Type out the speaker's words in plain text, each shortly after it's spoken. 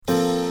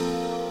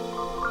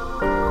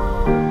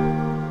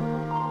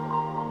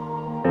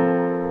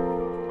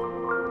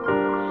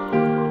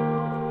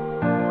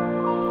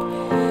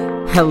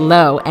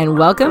Hello, and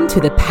welcome to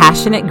the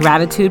Passionate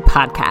Gratitude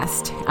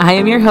Podcast. I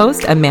am your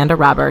host, Amanda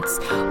Roberts,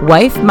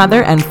 wife,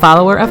 mother, and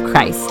follower of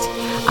Christ.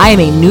 I am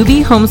a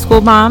newbie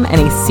homeschool mom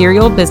and a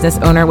serial business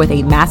owner with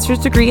a master's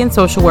degree in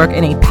social work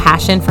and a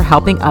passion for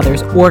helping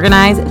others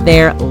organize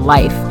their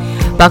life.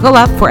 Buckle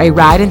up for a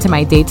ride into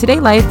my day-to-day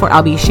life where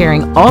I'll be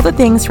sharing all the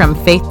things from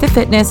faith to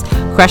fitness,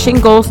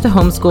 crushing goals to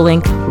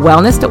homeschooling,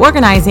 wellness to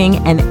organizing,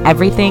 and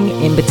everything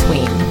in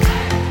between.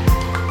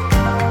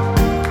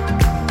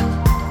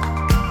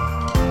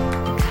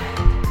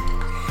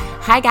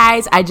 Hi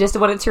guys, I just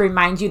wanted to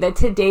remind you that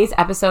today's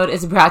episode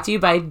is brought to you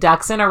by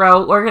Ducks in a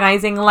Row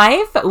Organizing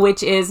Life,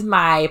 which is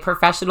my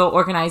professional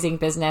organizing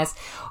business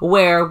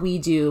where we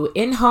do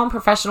in-home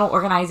professional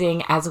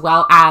organizing as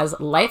well as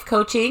life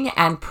coaching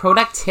and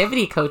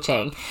productivity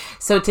coaching.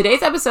 So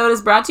today's episode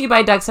is brought to you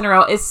by Ducks in a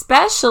Row,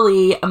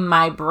 especially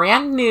my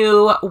brand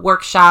new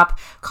workshop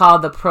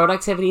called the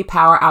Productivity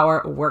Power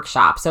Hour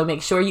Workshop. So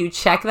make sure you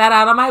check that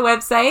out on my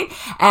website,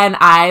 and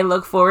I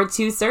look forward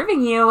to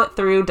serving you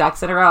through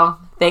Ducks in a Row.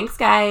 Thanks,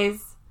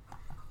 guys.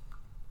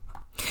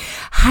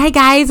 Hi,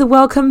 guys.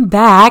 Welcome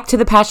back to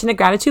the Passionate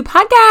Gratitude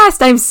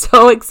Podcast. I'm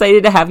so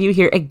excited to have you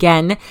here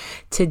again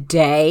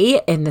today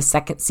in the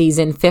second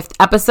season, 5th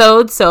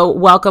episode. So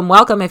welcome,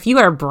 welcome. If you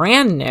are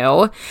brand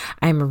new,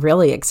 I'm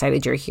really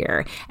excited you're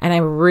here. And I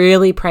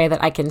really pray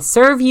that I can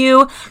serve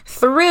you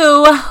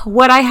through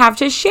what I have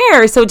to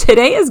share. So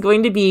today is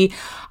going to be,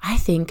 I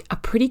think, a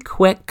pretty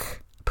quick,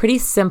 pretty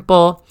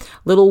simple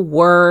little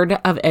word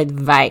of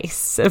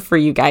advice for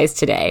you guys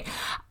today.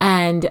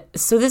 And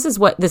so this is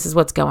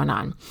what's going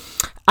on.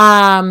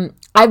 I'm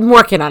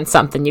working on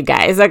something, you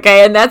guys,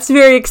 okay? And that's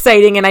very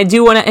exciting. And I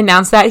do want to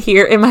announce that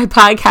here in my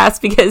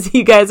podcast because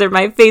you guys are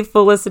my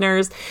faithful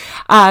listeners,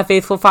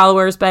 faithful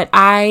followers. But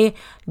I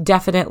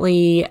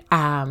definitely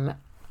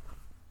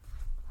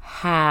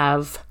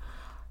have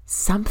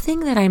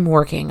something that I'm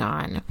working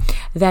on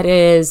that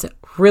is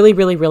really,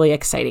 really, really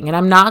exciting. And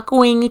I'm not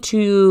going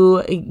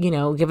to,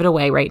 give it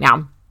away right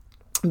now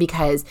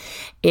because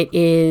it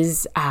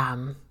is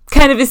kind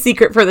of a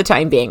secret for the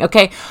time being,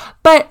 okay?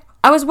 But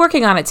I was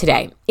working on it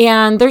today,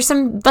 and there's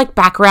some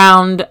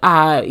background,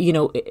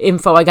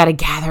 info I got to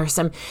gather,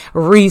 some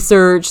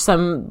research,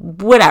 some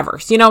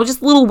whatevers,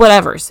 just little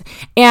whatevers.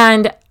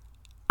 And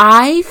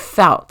I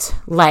felt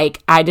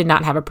like I did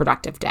not have a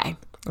productive day.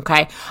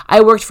 Okay.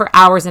 I worked for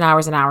hours and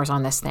hours and hours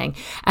on this thing.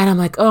 And I'm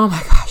like, oh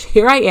my gosh,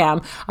 here I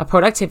am, a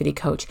productivity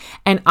coach.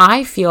 And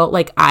I feel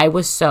like I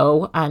was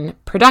so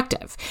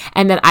unproductive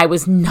and that I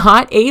was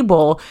not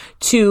able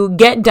to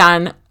get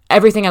done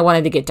everything I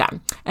wanted to get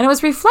done. And I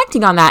was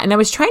reflecting on that and I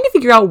was trying to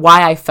figure out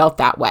why I felt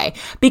that way,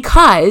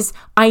 because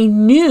I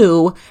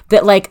knew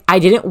that I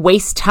didn't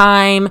waste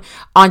time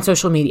on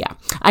social media.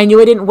 I knew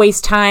I didn't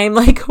waste time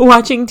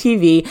watching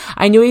TV.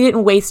 I knew I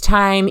didn't waste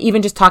time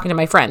even just talking to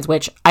my friends,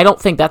 which I don't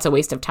think that's a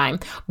waste of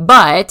time,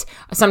 but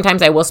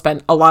sometimes I will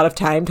spend a lot of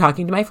time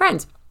talking to my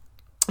friends.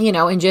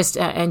 And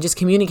just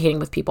communicating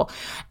with people.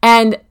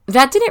 And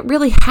that didn't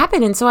really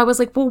happen. And so I was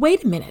like, well,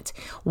 wait a minute.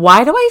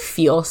 Why do I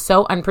feel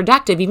so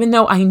unproductive? Even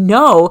though I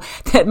know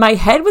that my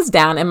head was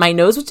down and my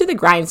nose was to the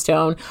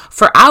grindstone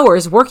for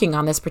hours working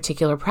on this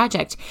particular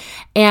project.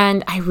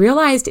 And I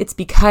realized it's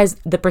because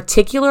the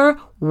particular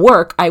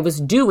work I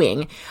was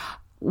doing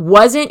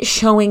wasn't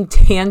showing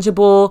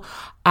tangible,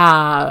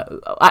 items,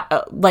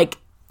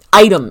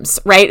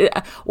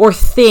 right? Or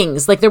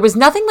things. There was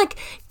nothing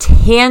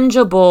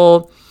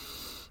tangible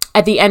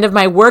at the end of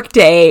my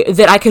workday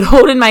that I could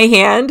hold in my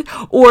hand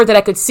or that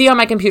I could see on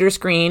my computer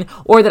screen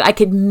or that I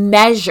could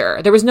measure.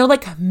 There was no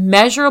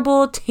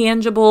measurable,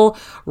 tangible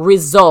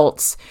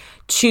results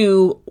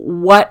to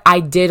what I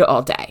did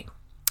all day.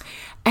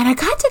 And I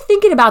got to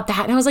thinking about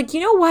that and I was like, you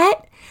know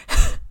what?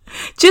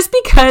 Just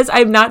because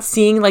I'm not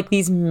seeing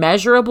these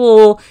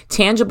measurable,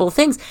 tangible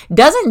things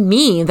doesn't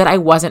mean that I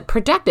wasn't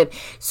productive.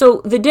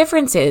 So the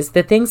difference is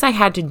the things I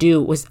had to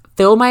do was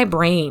fill my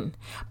brain,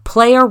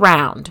 play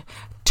around,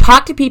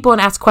 talk to people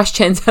and ask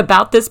questions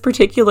about this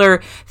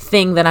particular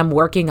thing that I'm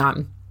working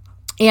on.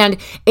 And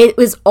it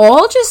was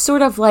all just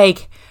sort of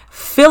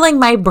filling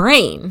my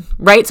brain,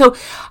 right? So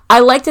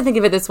I like to think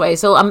of it this way.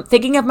 So I'm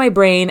thinking of my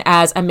brain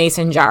as a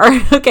mason jar,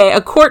 okay,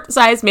 a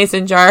quart-sized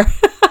mason jar.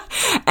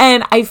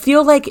 And I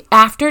feel like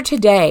after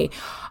today,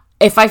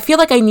 if I feel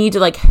like I need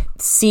to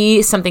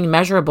see something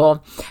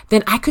measurable,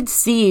 then I could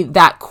see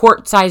that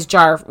quart-sized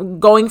jar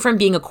going from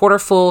being a quarter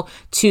full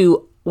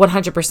to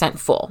 100%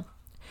 full.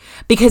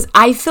 Because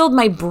I filled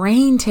my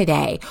brain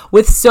today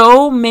with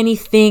so many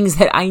things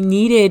that I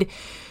needed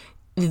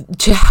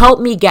to help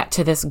me get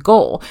to this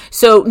goal.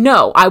 So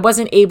no, I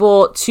wasn't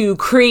able to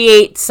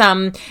create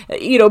some,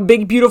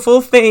 big, beautiful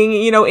thing,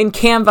 in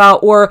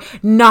Canva or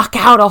knock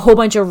out a whole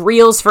bunch of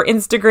reels for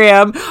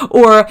Instagram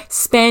or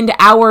spend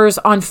hours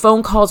on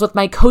phone calls with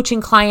my coaching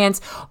clients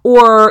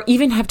or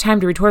even have time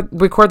to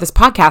record this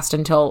podcast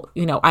until,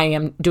 I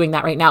am doing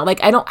that right now.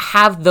 I don't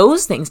have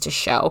those things to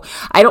show.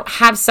 I don't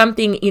have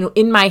something,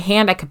 in my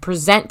hand I could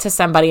present to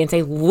somebody and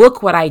say,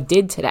 look what I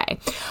did today.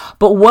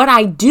 But what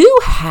I do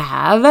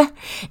have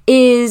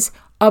is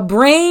a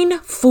brain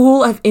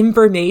full of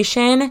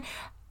information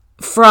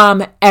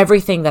from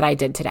everything that I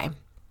did today.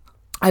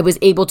 I was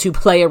able to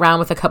play around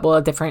with a couple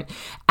of different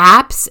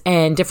apps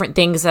and different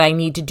things that I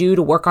need to do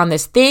to work on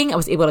this thing. I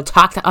was able to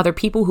talk to other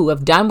people who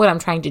have done what I'm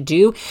trying to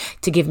do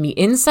to give me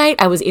insight.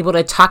 I was able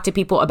to talk to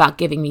people about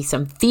giving me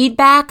some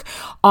feedback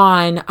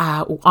on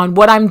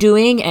what I'm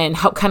doing and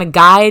help kind of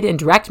guide and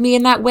direct me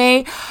in that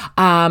way.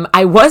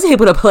 I was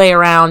able to play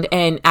around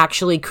and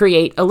actually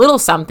create a little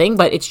something,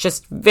 but it's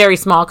just very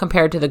small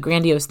compared to the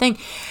grandiose thing.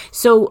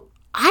 So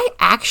I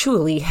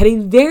actually had a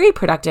very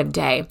productive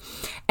day.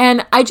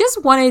 And I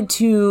just wanted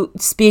to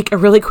speak a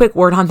really quick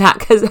word on that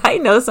because I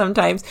know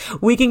sometimes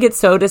we can get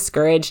so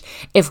discouraged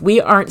if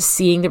we aren't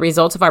seeing the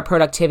results of our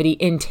productivity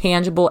in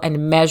tangible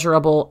and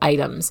measurable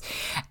items.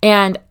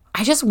 And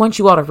I just want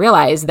you all to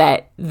realize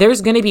that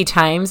there's going to be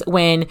times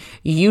when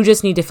you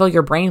just need to fill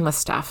your brain with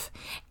stuff.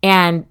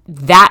 And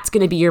that's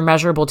going to be your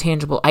measurable,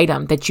 tangible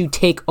item that you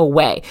take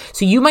away.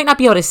 So you might not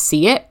be able to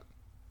see it,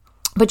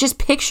 but just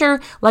picture,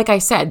 like I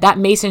said, that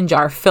mason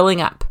jar filling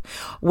up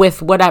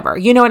with whatever,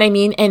 you know what I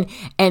mean?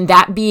 And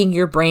that being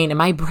your brain. And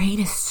my brain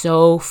is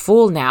so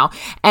full now.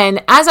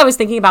 And as I was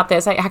thinking about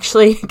this, I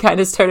actually kind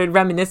of started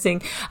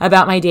reminiscing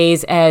about my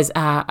days as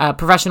a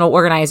professional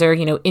organizer,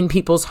 in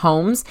people's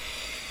homes.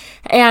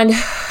 And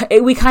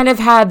we kind of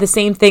had the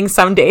same thing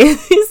some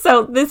days.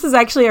 So this is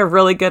actually a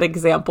really good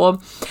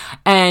example.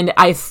 And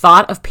I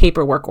thought of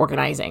paperwork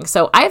organizing.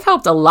 So I've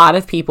helped a lot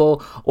of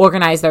people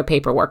organize their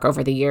paperwork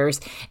over the years.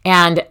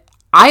 And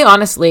I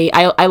honestly,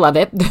 I love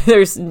it.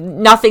 There's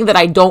nothing that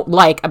I don't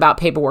like about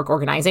paperwork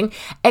organizing,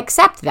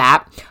 except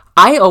that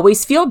I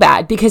always feel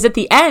bad because at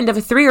the end of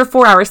a 3 or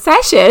 4 hour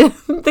session,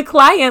 the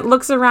client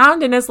looks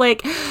around and is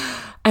like,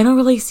 I don't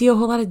really see a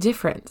whole lot of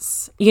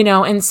difference,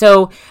 And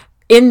so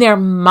in their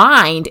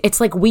mind, it's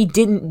like we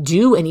didn't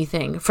do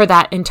anything for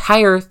that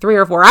entire 3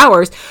 or 4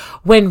 hours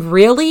when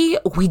really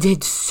we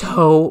did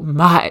so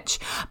much.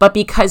 But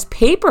because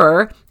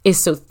paper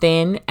is so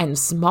thin and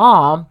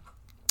small,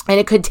 and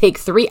it could take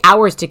 3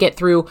 hours to get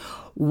through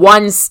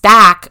one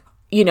stack,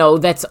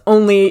 that's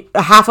only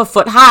a half a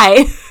foot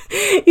high,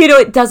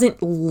 it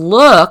doesn't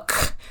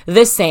look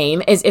the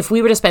same as if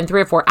we were to spend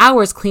 3 or 4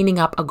 hours cleaning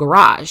up a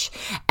garage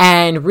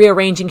and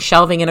rearranging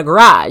shelving in a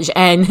garage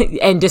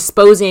and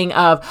disposing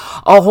of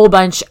a whole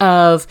bunch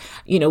of,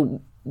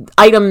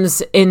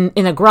 items in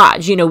a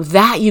garage,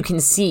 that you can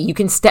see. You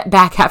can step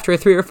back after a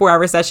 3 or 4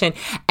 hour session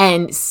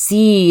and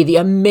see the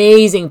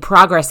amazing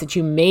progress that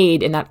you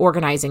made in that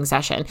organizing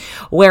session.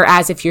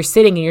 Whereas if you're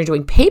sitting and you're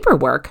doing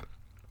paperwork,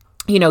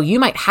 you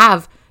might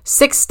have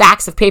 6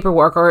 stacks of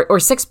paperwork or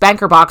 6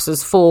 banker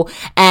boxes full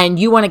and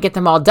you want to get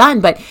them all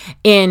done. But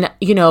in,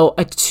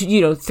 a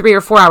 3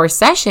 or 4 hour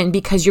session,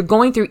 because you're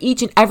going through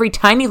each and every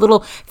tiny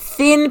little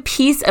thin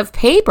piece of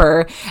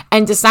paper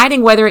and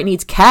deciding whether it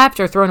needs kept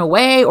or thrown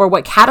away or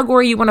what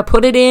category you want to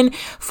put it in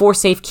for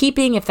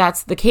safekeeping, if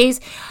that's the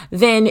case,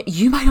 then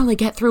you might only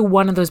get through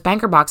one of those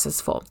banker boxes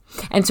full.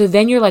 And so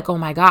then you're like, oh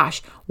my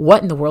gosh,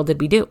 what in the world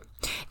did we do?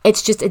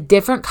 It's just a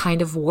different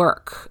kind of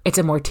work. It's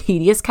a more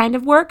tedious kind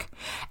of work,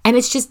 and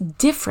it's just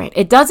different.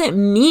 It doesn't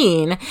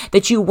mean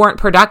that you weren't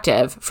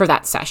productive for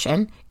that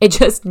session. It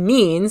just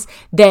means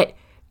that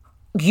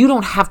you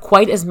don't have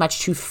quite as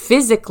much to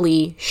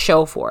physically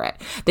show for it.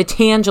 The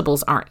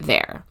tangibles aren't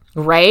there.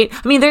 Right?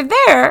 I mean, they're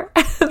there.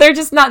 They're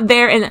just not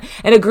there in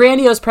a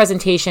grandiose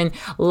presentation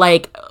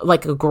like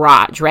a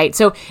garage, right?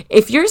 So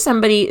if you're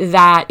somebody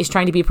that is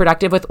trying to be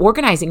productive with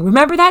organizing,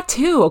 remember that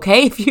too,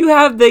 okay? If you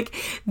have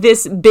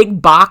this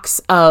big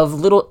box of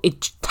little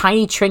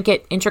tiny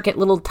intricate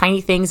little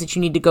tiny things that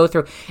you need to go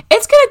through,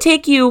 it's going to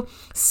take you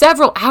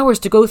several hours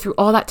to go through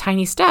all that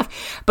tiny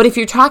stuff. But if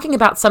you're talking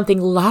about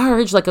something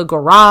large like a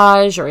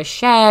garage or a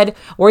shed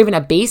or even a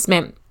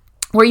basement,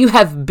 where you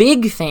have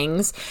big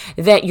things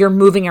that you're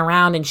moving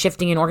around and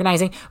shifting and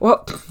organizing,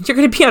 well, you're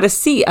going to be able to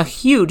see a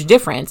huge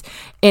difference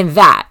in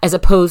that as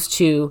opposed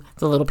to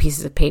the little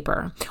pieces of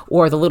paper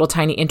or the little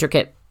tiny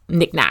intricate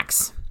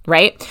knickknacks.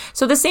 Right?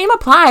 So the same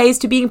applies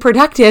to being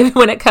productive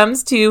when it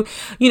comes to,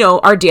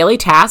 our daily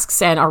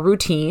tasks and our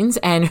routines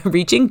and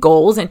reaching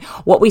goals and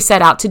what we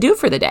set out to do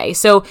for the day.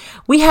 So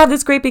we have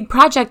this great big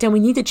project and we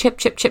need to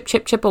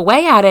chip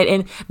away at it.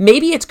 And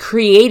maybe it's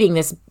creating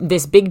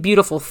this big,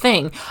 beautiful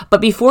thing.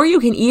 But before you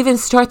can even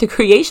start the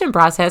creation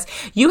process,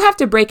 you have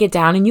to break it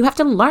down and you have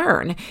to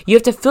learn. You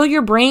have to fill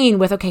your brain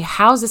with, okay,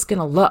 how's this going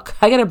to look?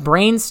 I got to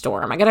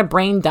brainstorm. I got to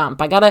brain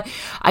dump. I got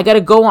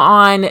to go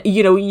on,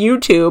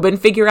 YouTube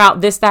and figure out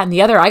this, that, and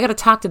the other. I got to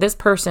talk to this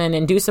person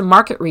and do some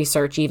market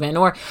research even,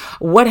 or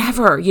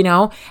whatever,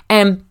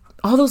 and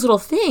all those little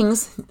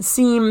things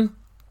seem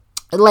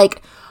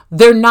like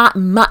they're not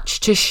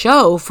much to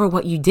show for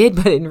what you did,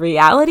 but in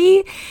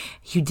reality,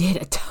 you did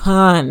a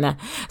ton.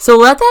 So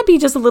let that be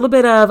just a little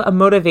bit of a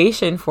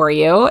motivation for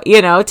you,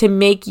 to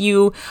make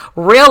you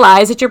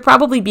realize that you're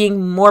probably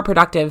being more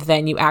productive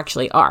than you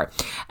actually are.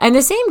 And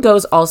the same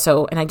goes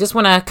also, and I just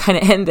want to kind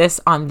of end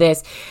this on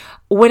this.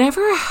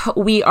 Whenever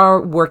we are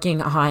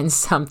working on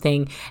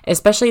something,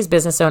 especially as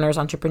business owners,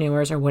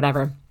 entrepreneurs, or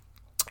whatever,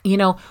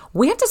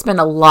 we have to spend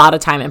a lot of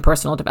time in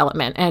personal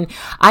development. And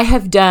I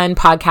have done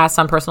podcasts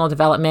on personal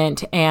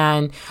development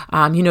and,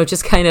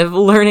 just kind of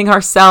learning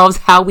ourselves,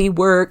 how we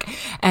work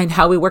and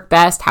how we work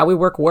best, how we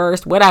work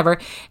worst, whatever.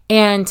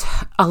 And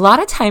a lot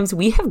of times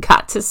we have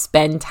got to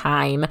spend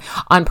time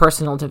on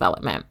personal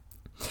development.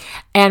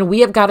 And we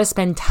have got to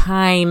spend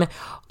time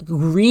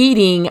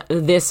reading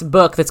this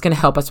book that's going to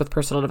help us with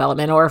personal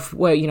development. Or,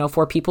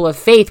 for people of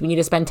faith, we need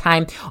to spend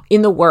time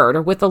in the Word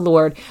or with the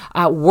Lord,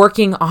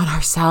 working on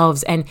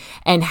ourselves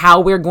and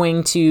how we're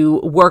going to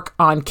work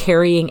on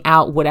carrying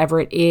out whatever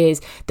it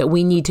is that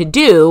we need to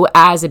do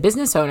as a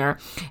business owner.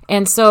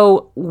 And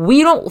so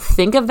we don't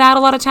think of that a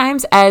lot of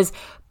times as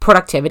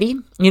productivity,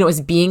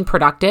 as being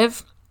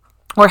productive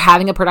or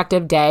having a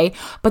productive day.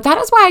 But that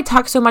is why I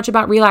talk so much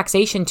about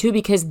relaxation too,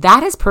 because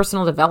that is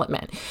personal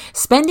development.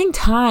 Spending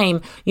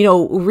time,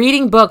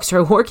 reading books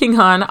or working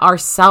on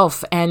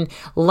ourself and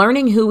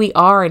learning who we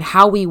are and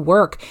how we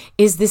work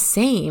is the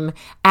same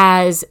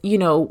as,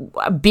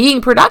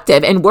 being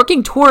productive and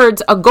working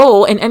towards a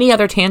goal in any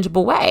other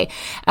tangible way.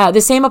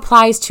 The same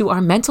applies to our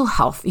mental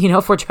health.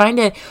 If we're trying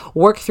to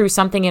work through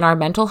something in our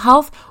mental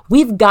health,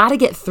 we've got to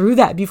get through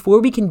that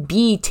before we can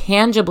be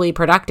tangibly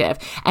productive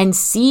and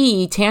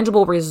see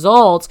tangible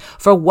results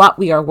for what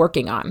we are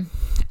working on.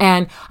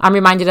 And I'm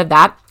reminded of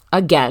that.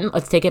 Again,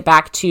 let's take it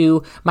back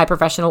to my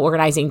professional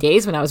organizing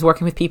days when I was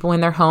working with people in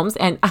their homes.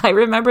 And I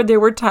remember there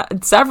were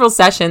several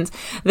sessions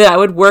that I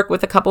would work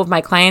with a couple of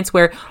my clients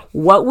where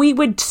what we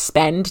would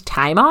spend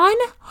time on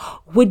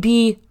would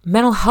be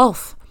mental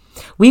health.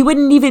 We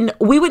wouldn't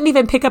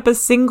even pick up a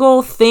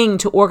single thing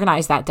to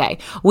organize that day.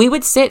 We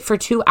would sit for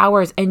 2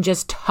 hours and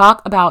just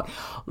talk about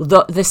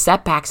the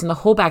setbacks and the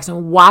holdbacks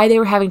and why they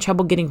were having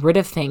trouble getting rid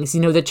of things,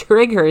 the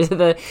triggers,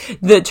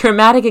 the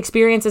traumatic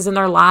experiences in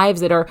their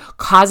lives that are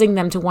causing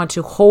them to want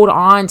to hold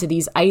on to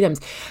these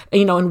items,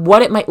 and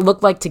what it might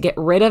look like to get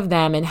rid of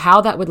them and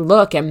how that would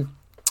look, and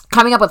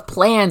coming up with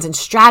plans and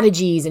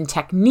strategies and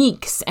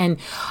techniques and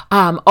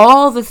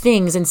all the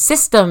things and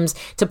systems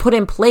to put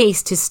in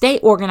place to stay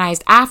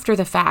organized after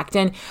the fact.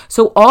 And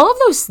so all of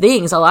those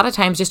things a lot of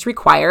times just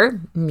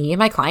require me and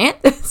my client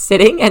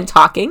sitting and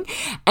talking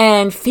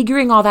and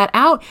figuring all that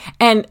out.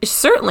 And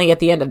certainly at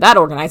the end of that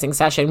organizing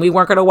session, we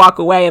weren't going to walk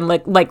away and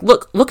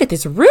look at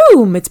this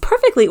room. It's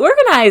perfectly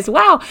organized.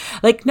 Wow.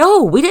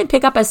 No, we didn't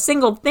pick up a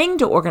single thing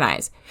to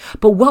organize.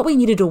 But what we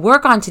needed to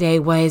work on today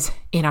was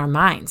in our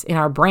minds, in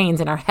our brains,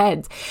 in our heads.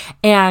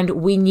 And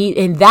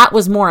that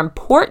was more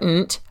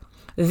important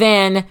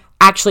than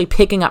actually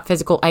picking up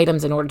physical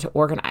items in order to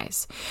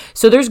organize.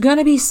 So there's going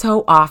to be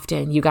so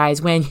often, you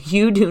guys, when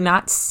you do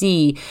not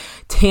see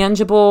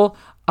tangible,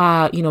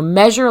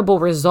 measurable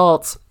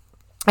results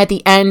at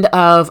the end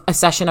of a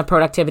session of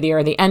productivity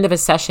or the end of a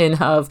session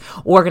of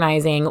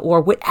organizing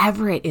or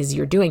whatever it is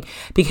you're doing,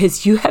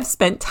 because you have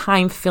spent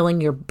time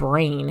filling your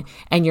brain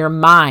and your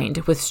mind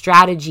with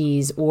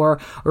strategies or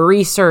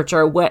research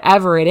or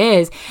whatever it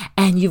is.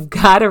 And you've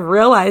got to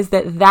realize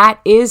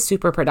that is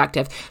super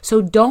productive. So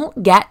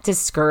don't get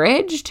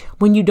discouraged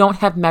when you don't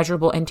have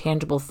measurable and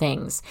tangible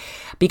things,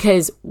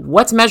 because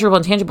what's measurable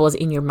and tangible is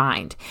in your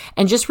mind.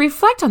 And just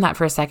reflect on that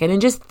for a second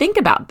and just think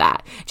about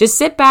that. Just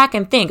sit back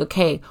and think,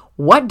 okay,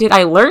 what did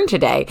I learn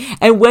today?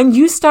 And when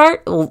you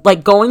start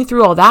going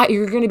through all that,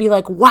 you're going to be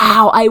like,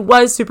 wow, I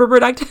was super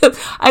productive.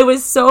 I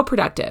was so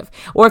productive.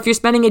 Or if you're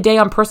spending a day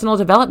on personal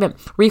development,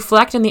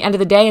 reflect in the end of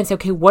the day and say,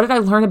 okay, what did I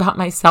learn about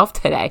myself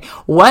today?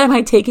 What am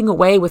I taking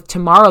away with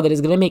tomorrow that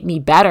is going to make me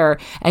better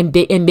and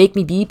make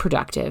me be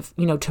productive,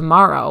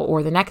 tomorrow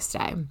or the next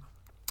day?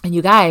 And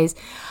you guys,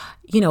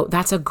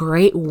 that's a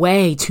great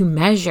way to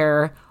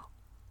measure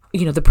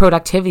the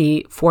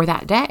productivity for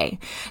that day.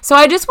 So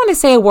I just want to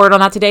say a word on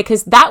that today,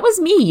 because that was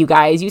me, you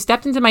guys. You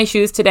stepped into my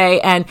shoes today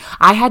and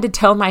I had to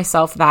tell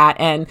myself that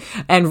and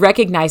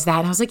recognize that.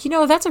 And I was like,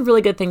 that's a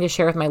really good thing to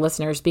share with my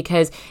listeners,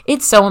 because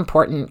it's so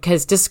important,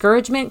 because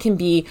discouragement can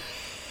be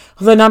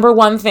the number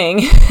one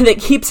thing that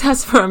keeps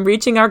us from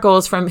reaching our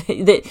goals,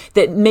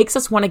 that makes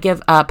us want to give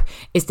up,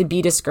 is to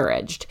be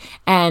discouraged.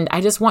 And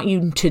I just want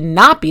you to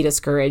not be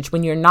discouraged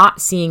when you're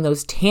not seeing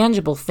those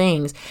tangible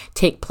things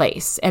take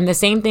place. And the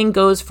same thing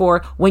goes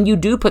for when you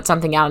do put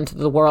something out into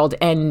the world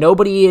and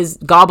nobody is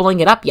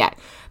gobbling it up yet.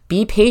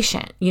 Be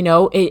patient.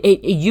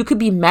 You could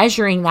be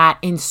measuring that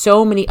in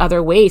so many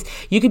other ways.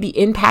 You could be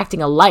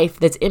impacting a life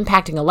that's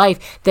impacting a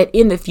life that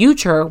in the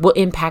future will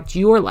impact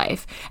your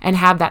life and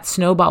have that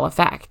snowball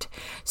effect.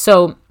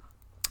 So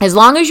as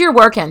long as you're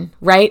working,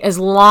 right? As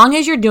long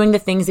as you're doing the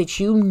things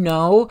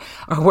that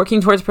are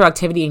working towards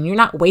productivity and you're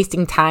not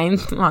wasting time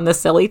on the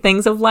silly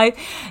things of life,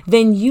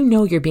 then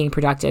you're being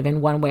productive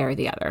in one way or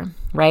the other.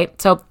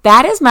 right? So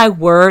that is my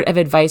word of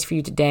advice for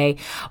you today.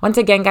 Once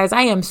again, guys,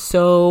 I am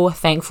so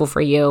thankful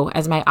for you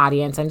as my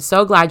audience. I'm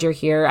so glad you're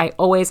here. I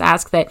always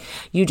ask that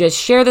you just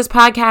share this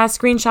podcast,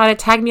 screenshot it,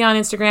 tag me on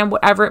Instagram,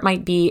 whatever it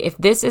might be. If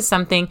this is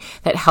something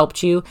that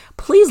helped you,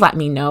 please let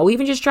me know.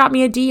 Even just drop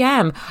me a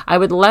DM. I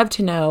would love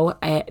to know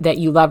that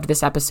you loved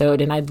this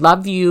episode, and I would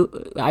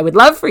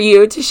love for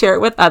you to share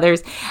it with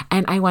others.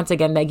 And I once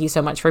again thank you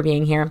so much for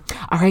being here.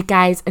 All right,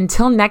 guys,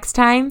 until next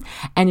time,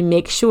 and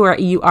make sure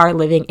you are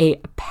living a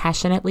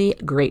passionately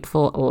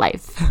grateful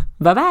life.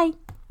 Bye-bye.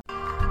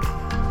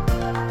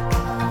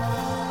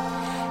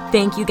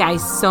 Thank you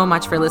guys so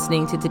much for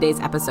listening to today's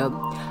episode.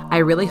 I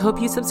really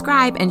hope you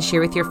subscribe and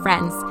share with your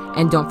friends.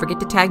 And don't forget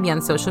to tag me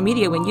on social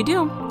media when you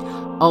do.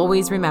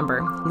 Always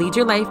remember, lead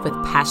your life with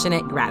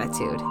passionate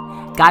gratitude.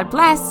 God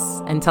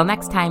bless. Until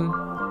next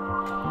time.